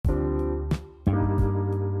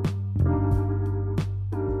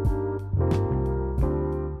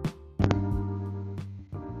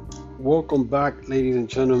Welcome back, ladies and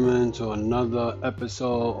gentlemen, to another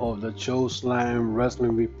episode of the Joe Slam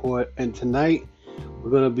Wrestling Report. And tonight, we're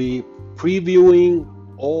going to be previewing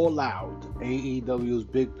All Out, AEW's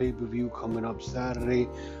big pay-per-view coming up Saturday.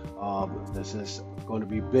 This is going to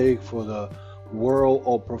be big for the world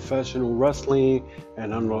of professional wrestling,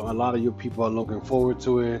 and I know a lot of you people are looking forward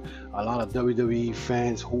to it. A lot of WWE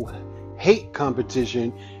fans who hate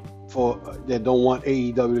competition that don't want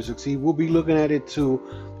AEW to succeed will be looking at it too,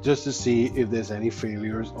 just to see if there's any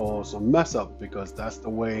failures or some mess up, because that's the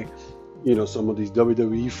way some of these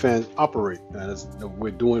WWE fans operate, and that's what we're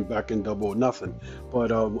doing back in Double or Nothing.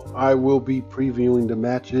 But I will be previewing the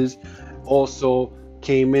matches. Also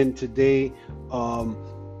came in today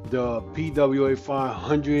the PWI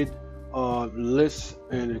 500 list,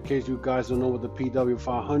 and in case you guys don't know what the PW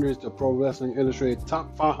 500 is, the Pro Wrestling Illustrated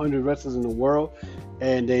top 500 wrestlers in the world,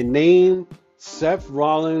 and they named Seth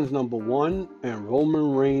Rollins number 1 and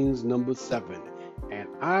Roman Reigns number 7. And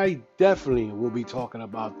I definitely will be talking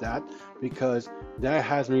about that, because that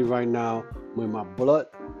has me right now with my blood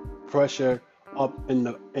pressure up in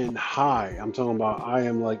high. I'm talking about I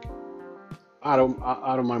am like out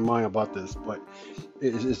of my mind about this, but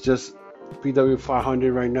it's just PW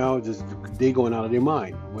 500 right now. Just they going out of their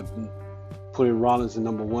mind with putting Rollins in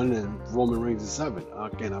number 1 and Roman Reigns in 7. I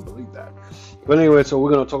cannot believe that. But anyway, so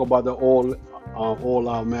we're gonna talk about the all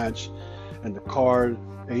out match and the card,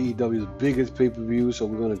 AEW's biggest pay-per-view. So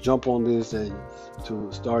we're gonna jump on this, and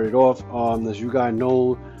to start it off, as you guys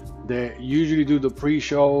know, they usually do the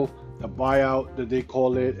pre-show, the buyout that they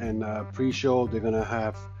call it, and pre-show they're gonna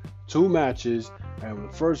have 2 matches. And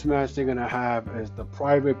the first match they're gonna have is the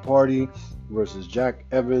Private Party versus Jack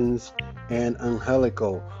Evans and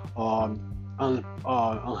Angelico.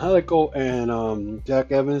 Angelico and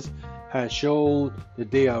Jack Evans has shown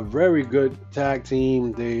that they are a very good tag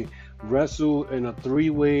team. They wrestled in a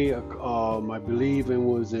 3-way, I believe it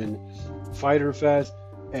was in Fyter Fest,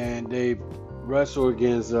 and they wrestled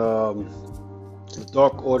against the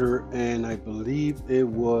Dark Order, and I believe it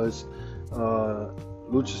was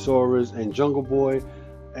Luchasaurus and Jungle Boy.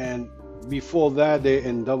 And before that, they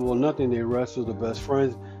in Double or Nothing, they wrestled the Best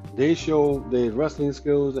Friends. They show their wrestling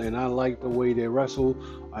skills, and I like the way they wrestle.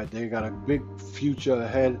 They got a big future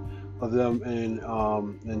ahead of them in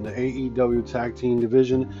the AEW tag team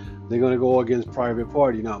division. They're gonna go against Private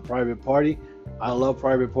Party. Now, Private Party, I love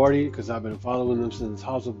Private Party because I've been following them since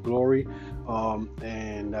House of Glory,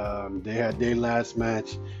 and they had their last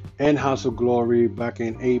match in House of Glory back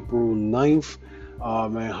in April 9th.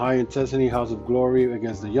 And High Intensity House of Glory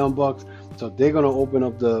against the Young Bucks. So they're going to open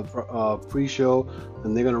up the pre-show,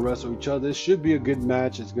 and they're going to wrestle each other. It should be a good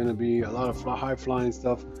match. It's going to be a lot of high-flying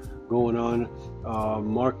stuff going on.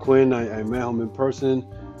 Mark Quinn, I met him in person,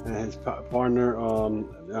 and his partner.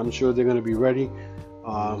 I'm sure they're going to be ready.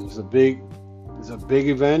 It's a big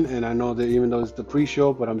event, and I know that even though it's the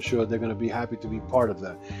pre-show, but I'm sure they're going to be happy to be part of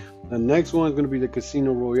that. The next one is going to be the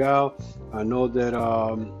Casino Royale. I know that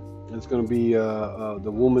it's going to be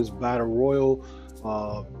the Women's Battle Royal.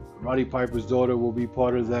 Roddy Piper's daughter will be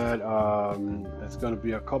part of that. It's going to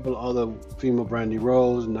be a couple other female, Brandy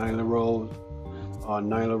Rose, Nyla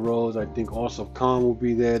Rose. I think also Khan will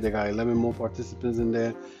be there. They got 11 more participants in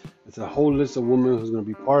there. It's a whole list of women who's going to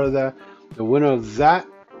be part of that. The winner of that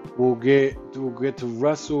will get to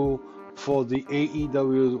wrestle for the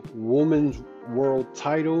AEW Women's World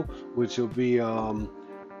Title, which will be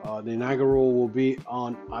the inaugural will be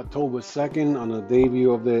on October 2nd on the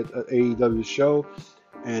debut of the AEW show,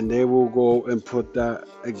 and they will go and put that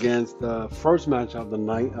against the first match of the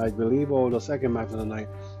night, I believe, or the second match of the night,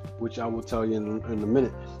 which I will tell you in a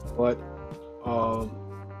minute. But the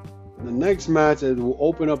next match that will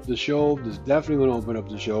open up the show, this is definitely going to open up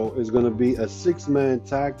the show, is going to be a 6-man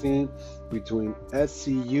tag team between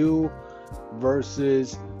SCU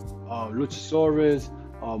versus Luchasaurus,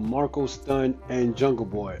 Marco Stunt, and Jungle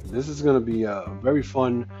Boy. This is going to be a very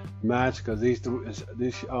fun match, because these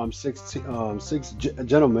 6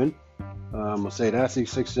 gentlemen, I'm going to say that,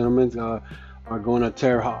 6 gentlemen are going to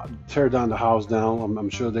tear down the house down.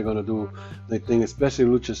 I'm sure they're going to do their thing, especially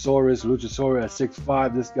Luchasaurus. Luchasaurus at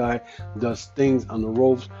 6'5", this guy does things on the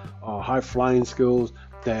ropes, high flying skills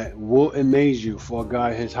that will amaze you for a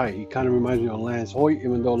guy his height. He kind of reminds me of Lance Hoyt,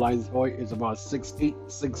 even though Lance Hoyt is about 6'8",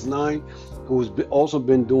 6'9", who's also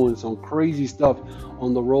been doing some crazy stuff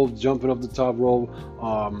on the rope, jumping up the top rope,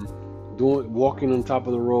 walking on top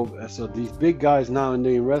of the rope. So these big guys now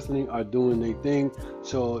in wrestling are doing their thing.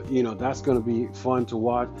 So that's going to be fun to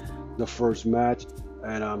watch the first match,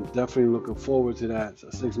 and I'm definitely looking forward to that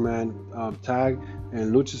 6-man tag.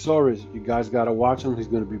 And Luchasaurus, you guys got to watch him. He's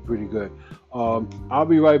going to be pretty good. I'll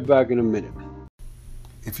be right back in a minute.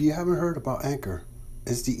 If you haven't heard about Anchor,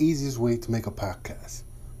 it's the easiest way to make a podcast.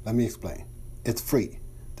 Let me explain. It's free.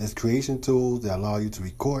 There's creation tools that allow you to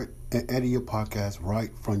record and edit your podcast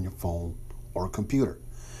right from your phone or computer.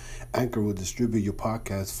 Anchor will distribute your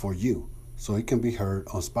podcast for you so it can be heard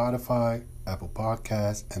on Spotify, Apple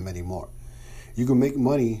Podcasts, and many more. You can make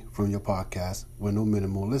money from your podcast with no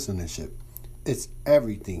minimal listenership. It's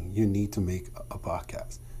everything you need to make a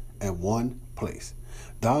podcast in one place.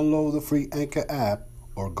 Download the free Anchor app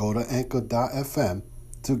or go to anchor.fm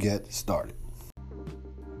to get started.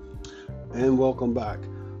 And welcome back.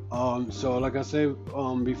 So like I said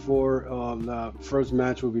before, the first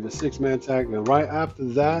match will be the 6-man tag, and right after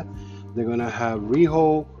that, they're gonna have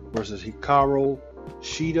Riho versus Hikaru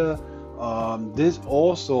Shida. This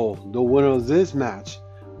also, the winner of this match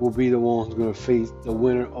will be the one who's gonna face the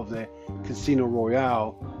winner of the Casino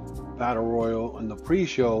Royale Battle Royal in the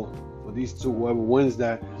pre-show. For these two, whoever wins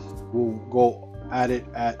that will go at it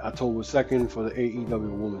at October 2nd for the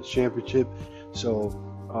AEW Women's Championship. So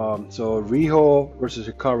Riho versus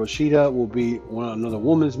Hikaru Shida will be another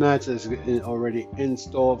women's match that's already in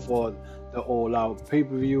store for the All Out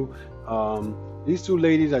pay-per-view. These two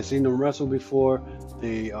ladies, I've seen them wrestle before.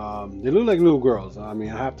 They look like little girls. I mean,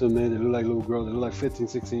 I have to admit, they look like little girls. They look like 15,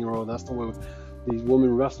 16-year-olds. That's the way these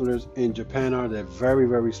women wrestlers in Japan are. They're very,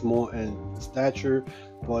 very small in stature,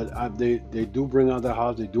 but they do bring out their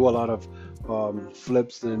house. They do a lot of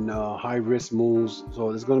flips and high-risk moves. So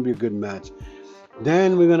it's going to be a good match.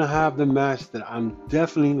 Then we're going to have the match that I'm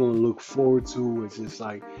definitely going to look forward to, which is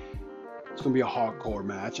like, it's going to be a hardcore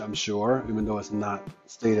match, I'm sure, even though it's not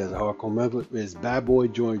stated as a hardcore match. It's Bad Boy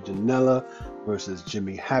Joey Janela versus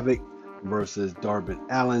Jimmy Havoc versus Darby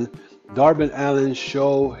Allin. Darby Allin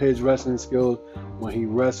showed his wrestling skills when he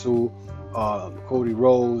wrestled Cody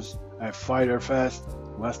Rhodes at Fyter Fest.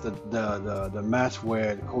 That's the match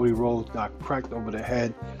where Cody Rhodes got cracked over the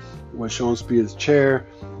head with Sean Spears' chair.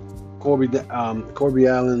 Darby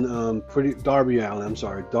Allin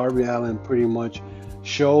pretty much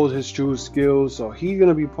showed his true skills, so he's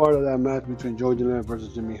gonna be part of that match between Joey Janela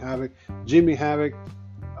versus Jimmy Havoc. Jimmy Havoc,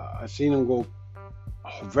 I've seen him go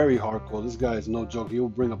very hardcore. This guy is no joke. He'll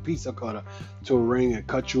bring a pizza cutter to a ring and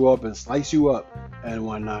cut you up and slice you up and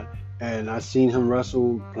whatnot. And I've seen him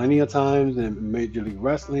wrestle plenty of times in Major League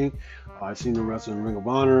Wrestling. I've seen him wrestle in Ring of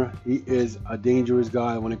Honor. He is a dangerous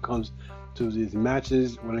guy when it comes to these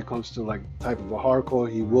matches. When it comes to like type of a hardcore,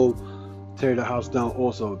 he will tear the house down.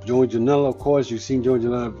 Also, Joey Janela, of course, you've seen Joey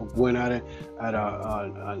Janela went at it at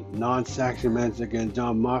a non-sanctioned match against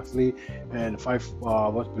Jon Moxley, and I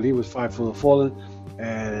believe was Fight for the Fallen,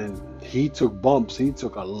 and he took bumps. He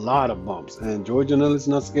took a lot of bumps, and Joey Janela is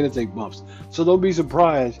not scared to take bumps. So don't be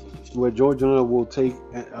surprised where Joey Janela will take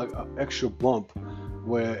an extra bump,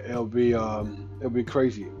 where it'll be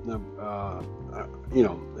crazy.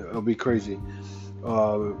 It'll be crazy.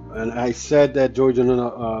 And I said that Joey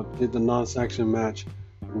Janela did the non-sanctioned match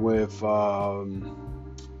with Jon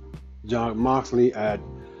Moxley at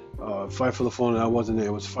Fight for the Fallen. That wasn't it.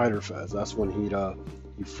 It was Fyter Fest. That's when he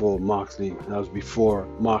fought Moxley. That was before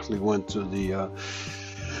Moxley went to the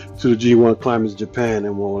G1 Climax Japan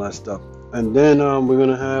and all that stuff. And then we're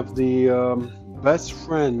gonna have the Best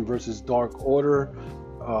Friend versus Dark Order.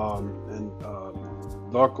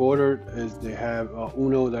 Dark Order is, they have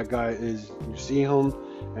Uno. That guy is, you see him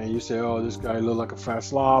and you say, oh, this guy look like a fat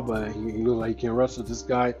slob, but he look like he can wrestle. This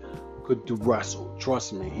guy could do wrestle.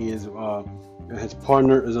 Trust me. He is. His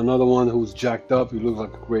partner is another one who's jacked up. He looks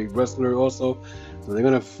like a great wrestler also. So they're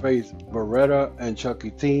gonna face Beretta and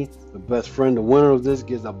Chucky T. The Best Friend. The winner of this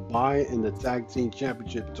gets a bye in the Tag Team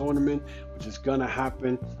Championship Tournament, which is gonna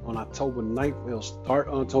happen on October 9th. It'll start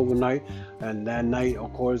on October 9th, and that night,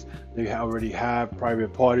 of course, they already have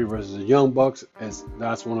Private Party versus the Young Bucks, as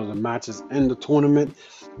that's one of the matches in the tournament.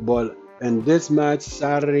 But in this match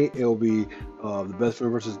Saturday, it'll be the Best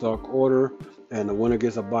Friend versus Dark Order, and the winner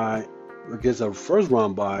gets a bye, gets a first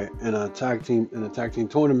round bye in a tag team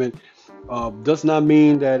tournament. Does not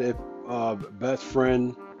mean that if Best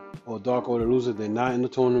Friend or Dark Order loses, they're not in the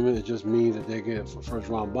tournament. It just means that they get a first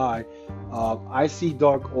round bye. I see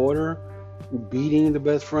Dark Order beating the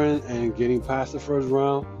Best Friend and getting past the first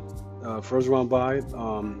round bye.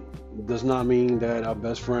 Does not mean that our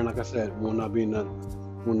Best Friend, like I said, will not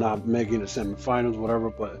make it the semifinals,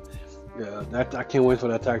 whatever. But yeah, that I can't wait for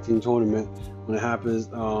that tag team tournament when it happens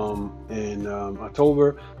in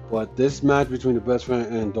October. But this match between the Best Friend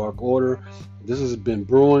and Dark Order, this has been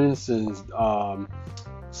brewing since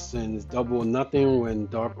Double or Nothing, when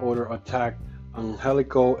Dark Order attacked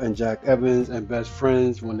Angelico and Jack Evans and Best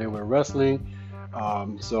Friends when they were wrestling.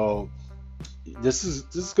 So this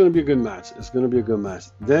is going to be a good match. It's going to be a good match.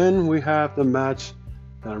 Then we have the match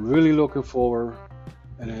that I'm really looking forward.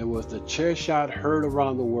 And it was the chair shot heard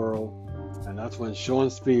around the world. And that's when Shawn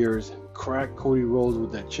Spears cracked Cody Rhodes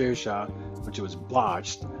with that chair shot, which was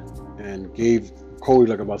botched, and gave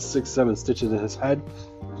Cody like about 6-7 stitches in his head.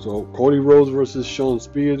 So Cody Rhodes versus Shawn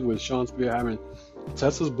Spears, with Shawn Spears having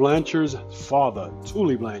Tessa Blanchard's father,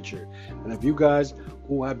 Tully Blanchard. And if you guys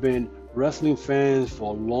who have been wrestling fans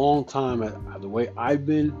for a long time, the way I've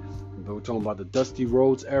been, we're talking about the Dusty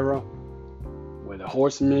Rhodes era, where the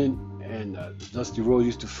Horsemen and Dusty Rhodes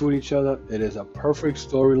used to feud each other. It is a perfect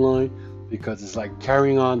storyline because it's like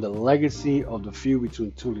carrying on the legacy of the feud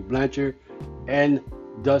between Tully Blanchard and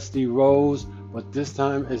Dusty Rhodes. But this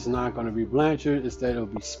time it's not going to be Blanchard. Instead it'll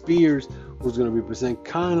be Spears who's going to represent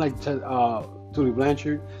kind of like Tully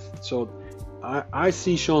Blanchard. So I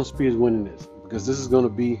see Shawn Spears winning this because this is going to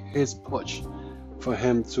be his push for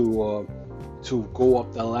him to go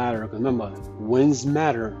up the ladder. Because remember, wins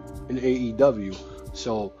matter in AEW.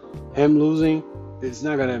 So him losing, it's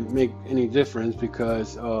not going to make any difference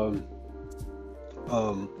because it'll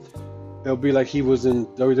be like he was in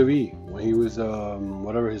WWE when he was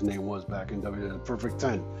whatever his name was back in WWE, Perfect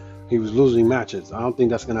 10. He was losing matches. I don't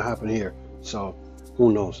think that's going to happen here. So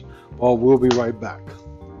who knows? Well, we'll be right back.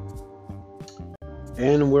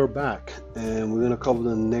 And we're back. And we're going to cover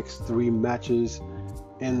the next 3 matches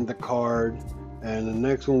in the card. And the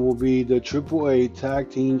next one will be the AAA Tag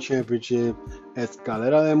Team Championship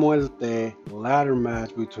Escalera de Muerte ladder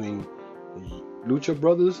match between the Lucha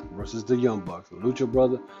Brothers versus the Young Bucks. The Lucha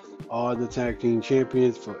Brothers are the tag team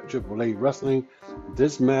champions for AAA Wrestling.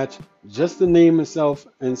 This match, just the name itself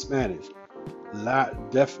in Spanish, Escalera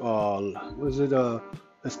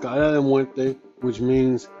de Muerte, which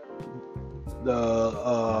means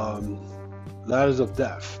the ladders of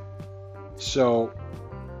death. So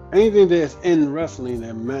anything that's in wrestling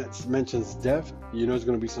that mentions death, you know it's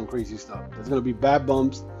going to be some crazy stuff. There's going to be bad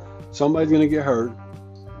bumps. Somebody's going to get hurt.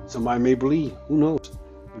 Somebody may bleed. Who knows?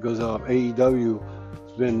 Because AEW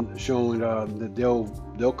has been showing that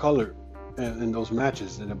they'll color in those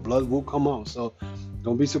matches, and the blood will come out. So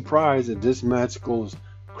don't be surprised if this match goes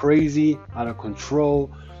crazy, out of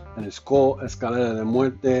control, and it's called Escalera de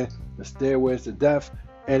Muerte, the stairways to death.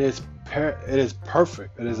 It is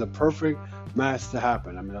perfect. It is a perfect match to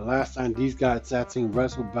happen. I mean, the last time these guys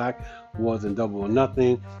wrestled back was in Double or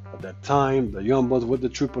Nothing. At that time, the Young Bucks were the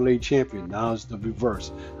AAA champion. Now it's the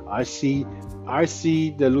reverse. I see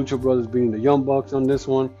the Lucha Brothers being the Young Bucks on this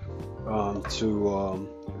one to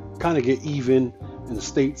kind of get even in the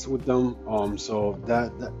States with them. So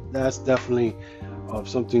that's definitely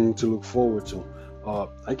something to look forward to.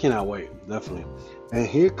 I cannot wait, definitely. And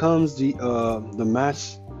here comes the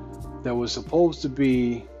match that was supposed to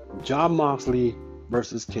be Jon Moxley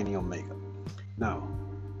versus Kenny Omega. Now,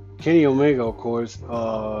 Kenny Omega, of course,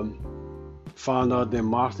 found out that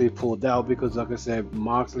Moxley pulled out because, like I said,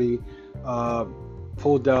 Moxley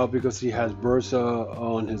pulled out because he has bursa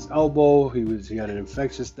on his elbow. He had an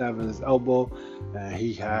infectious stab in his elbow, and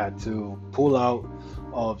he had to pull out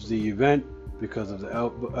of the event because of the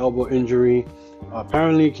elbow injury.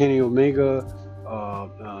 Apparently, Kenny Omega,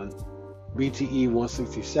 BTE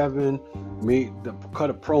 167, cut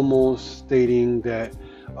a promo stating that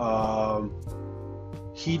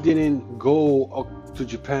he didn't go up to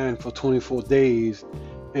Japan for 24 days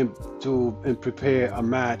and prepare a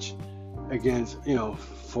match against,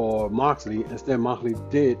 for Moxley. Instead, Moxley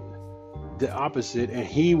did the opposite, and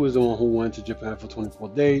he was the one who went to Japan for 24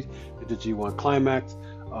 days, did the G1 Climax,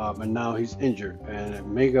 and now he's injured. And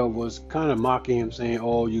Omega was kind of mocking him, saying,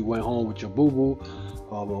 "Oh, you went home with your boo-boo."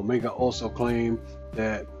 Omega also claimed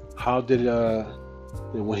that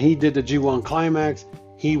when he did the G1 Climax,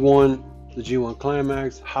 he won the G1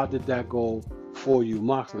 Climax. How did that go for you,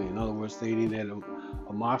 Moxley? In other words, stating that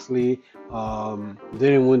Moxley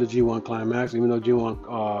didn't win the G1 Climax, even though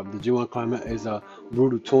the G1 Climax is a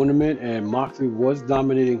brutal tournament, and Moxley was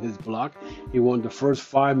dominating his block. He won the first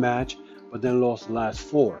 5 match, but then lost the last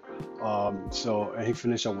 4. And he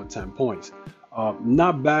finished up with 10 points.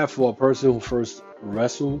 Not bad for a person who first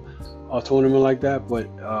wrestled a tournament like that, but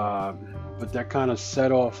that kind of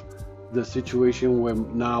set off the situation where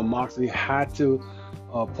now Moxley had to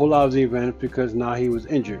pull out of the event because now he was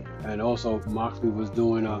injured. And also Moxley was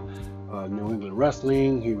doing New England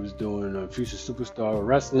Wrestling, he was doing Future Superstar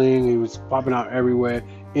Wrestling, he was popping out everywhere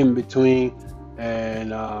in between,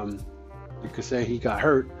 and you could say he got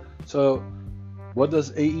hurt. So what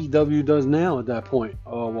does AEW does now at that point?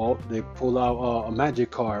 Well, they pulled out a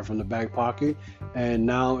magic card from the back pocket, and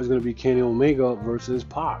now it's going to be Kenny Omega versus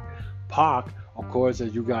Pac. Pac, of course,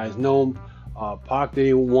 as you guys know, Pac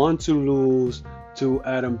didn't want to lose to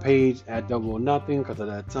Adam Page at Double or Nothing because at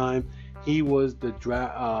that time he was the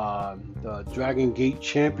Dragon Gate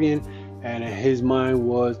champion, and in his mind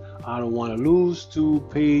was, I don't want to lose to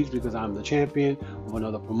Page because I'm the champion of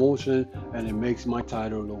another promotion, and it makes my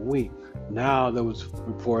title look weak. Now there was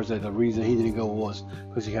reports that the reason he didn't go was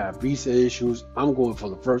because he had visa issues. I'm going for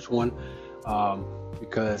the first one,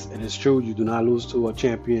 because it is true, you do not lose to a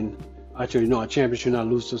champion. Actually, no, a champion should not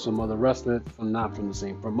lose to some other wrestler not from the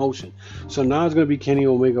same promotion. So now it's going to be Kenny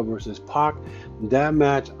Omega versus Pac. That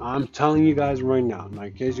match, I'm telling you guys right now,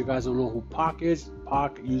 in case you guys don't know who Pac is,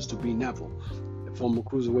 Pac used to be Neville, the former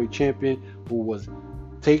Cruiserweight champion who was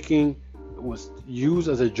used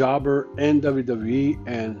as a jobber in WWE,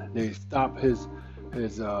 and they stopped his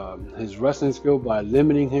wrestling skill by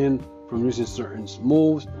limiting him from using certain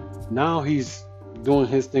moves. Now he's doing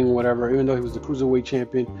his thing, whatever, even though he was the Cruiserweight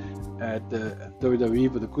champion at the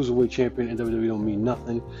WWE, but the Cruiserweight champion in WWE don't mean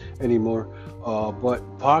nothing anymore. But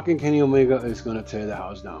Pac and Kenny Omega is going to tear the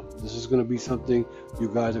house down. This is going to be something you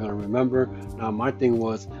guys are going to remember. Now, my thing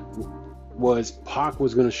was Pac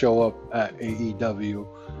was going to show up at AEW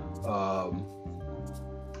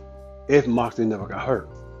if Moxley never got hurt.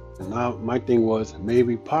 And now my thing was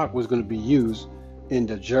maybe Pac was going to be used in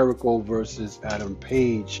the Jericho versus Adam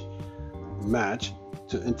Page match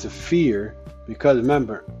to interfere, because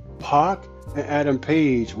remember, Pac and Adam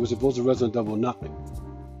Page were supposed to wrestle Double Nothing.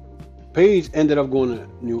 Page ended up going to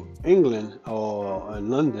New England or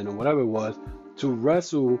London or whatever it was to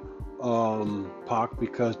wrestle Pac,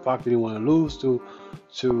 because Pac didn't want to lose to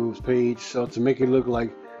Page. So to make it look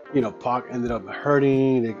like, Pac ended up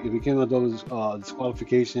hurting. It became a double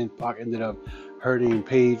disqualification. Pac ended up hurting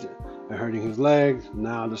Page and hurting his legs.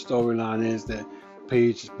 Now the storyline is that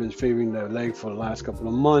Page has been favoring their leg for the last couple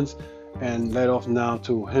of months, and led off now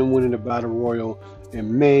to him winning the Battle Royal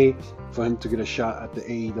in May for him to get a shot at the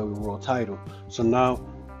AEW World Title. So now,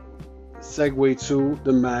 segue to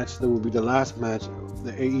the match that will be the last match,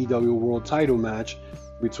 the AEW World Title match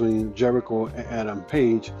between Jericho and Adam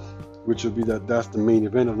Page, which will be that's the main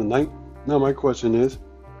event of the night. Now my question is,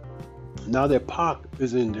 now that Pac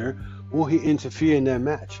is in there, will he interfere in that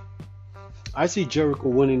match? I see Jericho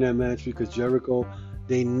winning that match, because Jericho,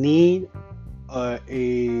 they need a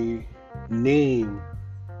name,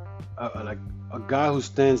 like a guy who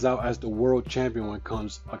stands out as the world champion when it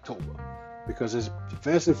comes October, because his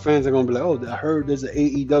fans are gonna be like, oh, I heard there's an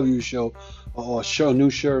AEW show or a new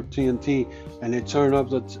show of TNT, and they turn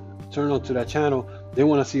onto that channel. They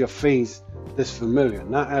want to see a face that's familiar,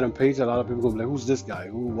 not Adam Page. A lot of people gonna be like, who's this guy?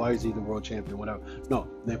 Why is he the world champion? Whatever. No,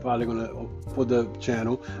 they're probably gonna put the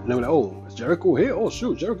channel and they're like, oh, is Jericho here? Oh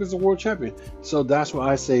shoot, Jericho's the world champion. So that's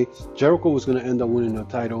why I say Jericho was gonna end up winning the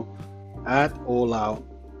title at All Out,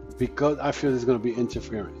 because I feel there's gonna be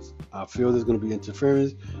interference. Adam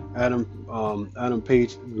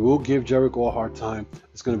Page will give Jericho a hard time.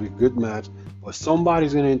 It's gonna be a good match, but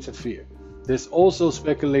somebody's gonna interfere. There's also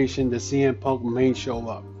speculation that CM Punk may show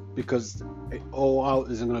up, because All Out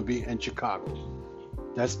isn't going to be in Chicago.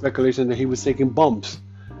 That's speculation that he was taking bumps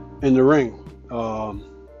in the ring.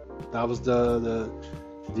 That was the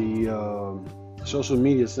social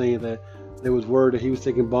media saying that there was word that he was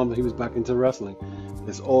taking bumps, that he was back into wrestling.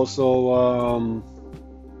 There's also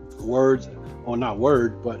words, or not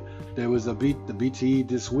word, but there was the BTE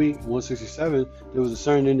this week, 167. There was a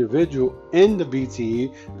certain individual in the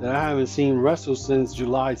BTE that I haven't seen wrestle since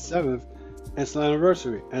July 7th, its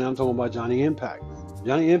anniversary, and I'm talking about Johnny Impact.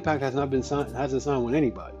 Johnny Impact hasn't signed with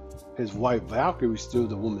anybody. His wife Valkyrie is still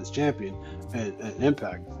the women's champion and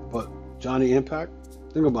Impact, but Johnny Impact,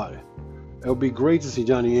 think about it. It would be great to see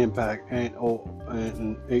Johnny Impact and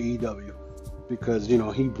AEW, because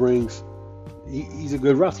he's a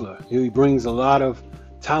good wrestler. He brings a lot of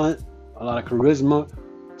talent, a lot of charisma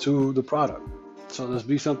to the product. So there's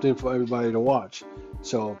be something for everybody to watch.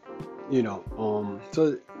 So,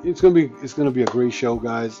 so it's gonna be a great show,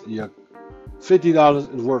 guys. Yeah,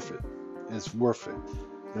 $50 is worth it. It's worth it.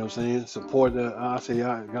 You know what I'm saying? Support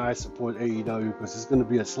guys, support AEW, because it's gonna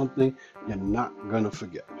be something you're not gonna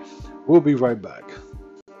forget. We'll be right back.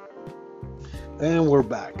 And we're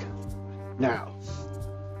back. Now,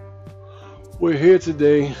 we're here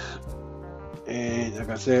today. And like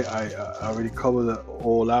I said, I already covered the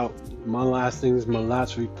All Out. My last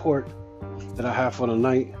report that I have for the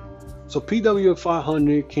night. So PWI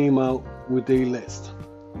 500 came out with a list.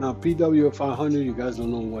 Now PWI 500, you guys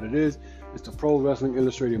don't know what it is. It's the Pro Wrestling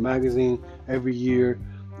Illustrated magazine. Every year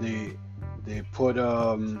they put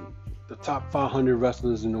the top 500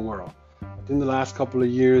 wrestlers in the world. I think the last couple of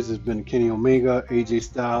years has been Kenny Omega, AJ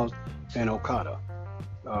Styles, and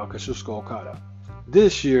Kazuchika Okada.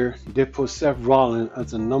 This year, they put Seth Rollins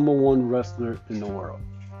as the #1 wrestler in the world.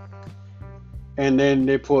 And then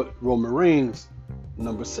they put Roman Reigns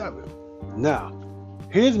number 7. Now,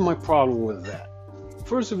 here's my problem with that.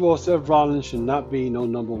 First of all, Seth Rollins should not be no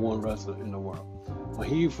number 1 wrestler in the world. When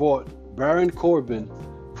he fought Baron Corbin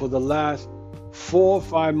for the last 4 or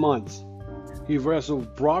 5 months, he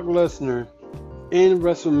wrestled Brock Lesnar in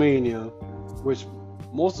WrestleMania, which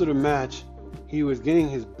most of the match he was getting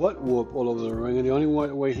his butt whooped all over the ring, and the only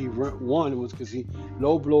way he won was because he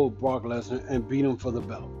low blowed Brock Lesnar and beat him for the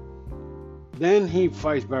belt. Then he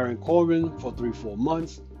fights Baron Corbin for 3-4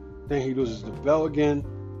 months. Then he loses the belt again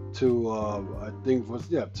to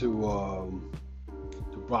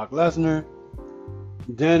Brock Lesnar.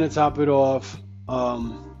 Then to top it off,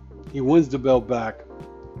 he wins the belt back,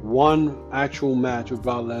 one actual match with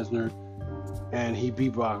Brock Lesnar, and he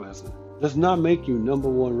beat Brock Lesnar. Does not make you number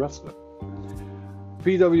 1 wrestler.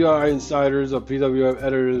 PWI insiders or PWI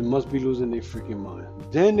editors must be losing their freaking mind.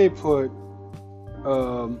 Then they put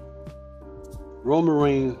Roman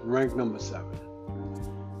Reigns ranked number 7.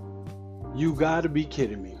 You gotta be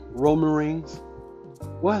kidding me. Roman Reigns?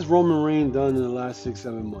 What has Roman Reigns done in the last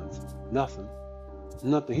 6-7 months? Nothing.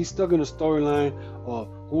 He's stuck in a storyline of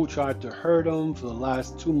who tried to hurt him for the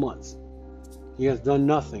last 2 months. He has done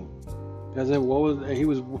nothing. He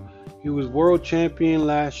was world champion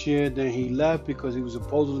last year. Then he left because he was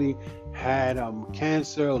supposedly had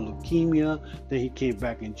cancer or leukemia. Then he came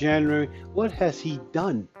back in January. What has he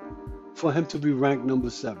done for him to be ranked number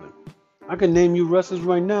 7? I can name you wrestlers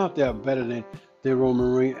right now if they are better than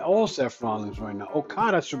Roman Reigns or Seth Rollins right now.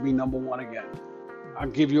 Okada should be number 1 again. I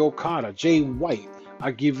give you Okada, Jay White.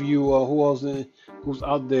 I give you who else who's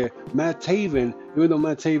out there? Matt Taven. Even though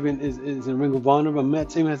Matt Taven is in Ring of Honor, but Matt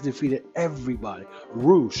Taven has defeated everybody.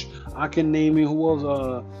 Roosh. I can name you who else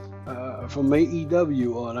from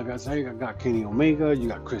AEW. Like I say, I got Kenny Omega. You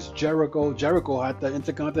got Chris Jericho. Jericho had the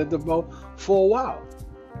Intercontinental belt for a while.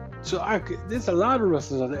 So there's a lot of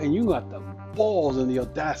wrestlers out there, and you got the balls and the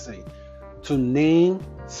audacity to name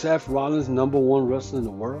Seth Rollins number 1 wrestler in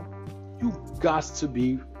the world. You got to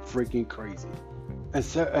be freaking crazy.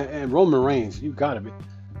 And Roman Reigns, you gotta be.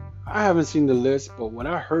 I haven't seen the list, but when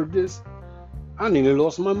I heard this, I nearly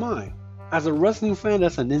lost my mind. As a wrestling fan,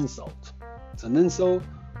 that's an insult. It's an insult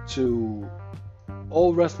to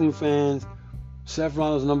all wrestling fans. Seth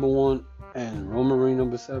Rollins number 1 and Roman Reigns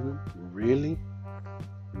number 7. Really?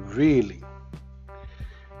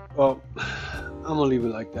 Well, I'm gonna leave it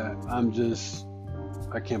like that.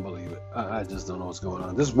 I can't believe it. I just don't know what's going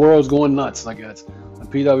on. This world's going nuts, I guess. And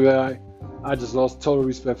PWI, I just lost total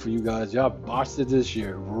respect for you guys. Y'all botched it this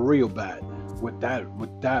year real bad. With that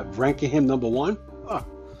ranking him number 1?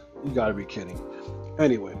 You gotta be kidding.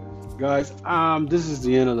 Anyway, guys, this is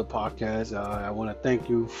the end of the podcast. I want to thank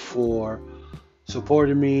you for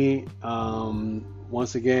supporting me.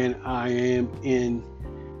 Once again, I am in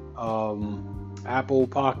Apple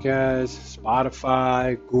Podcasts,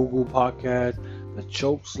 Spotify, Google Podcasts, the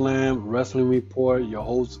Chokeslam Wrestling Report, your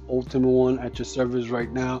host Ultimate One at your service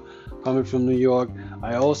right now, coming from New York.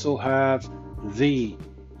 I also have the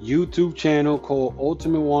YouTube channel called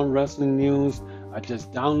Ultimate One Wrestling News. I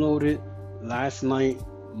just downloaded last night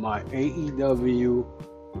my AEW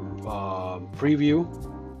preview,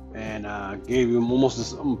 and gave you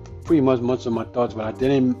pretty much of my thoughts, but I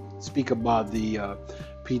didn't speak about the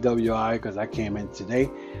PWI because I came in today.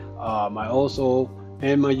 I also,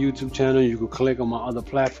 and my YouTube channel, you can click on my other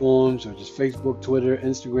platforms, such as Facebook, Twitter,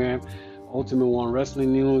 Instagram, Ultimate One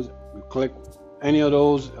Wrestling News. You click any of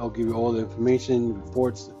those, I'll give you all the information,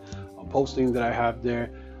 reports, posting that I have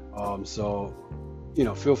there. So,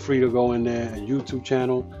 feel free to go in there, YouTube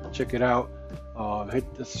channel, check it out.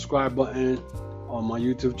 Hit the subscribe button on my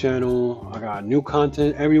YouTube channel. I got new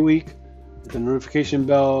content every week. Hit the notification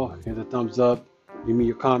bell, hit the thumbs up, give me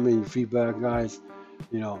your comment, your feedback, guys.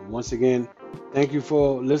 Once again, thank you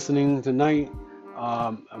for listening tonight.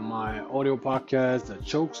 My audio podcast, the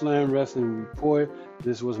Chokeslam Wrestling Report.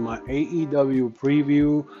 This was my AEW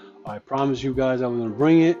preview. I promised you guys I was going to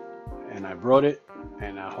bring it, and I brought it,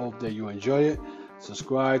 and I hope that you enjoy it.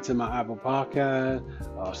 Subscribe to my Apple Podcast.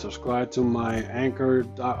 Subscribe to my Anchor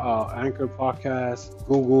Podcast,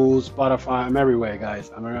 Google, Spotify. I'm everywhere,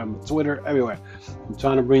 guys. I'm on Twitter, everywhere. I'm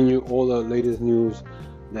trying to bring you all the latest news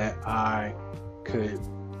that I could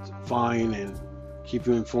find and keep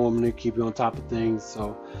you informed and keep you on top of things.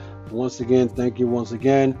 So once again, thank you once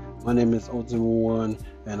again. My name is Ultimate One,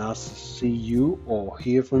 and I'll see you or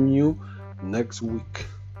hear from you next week.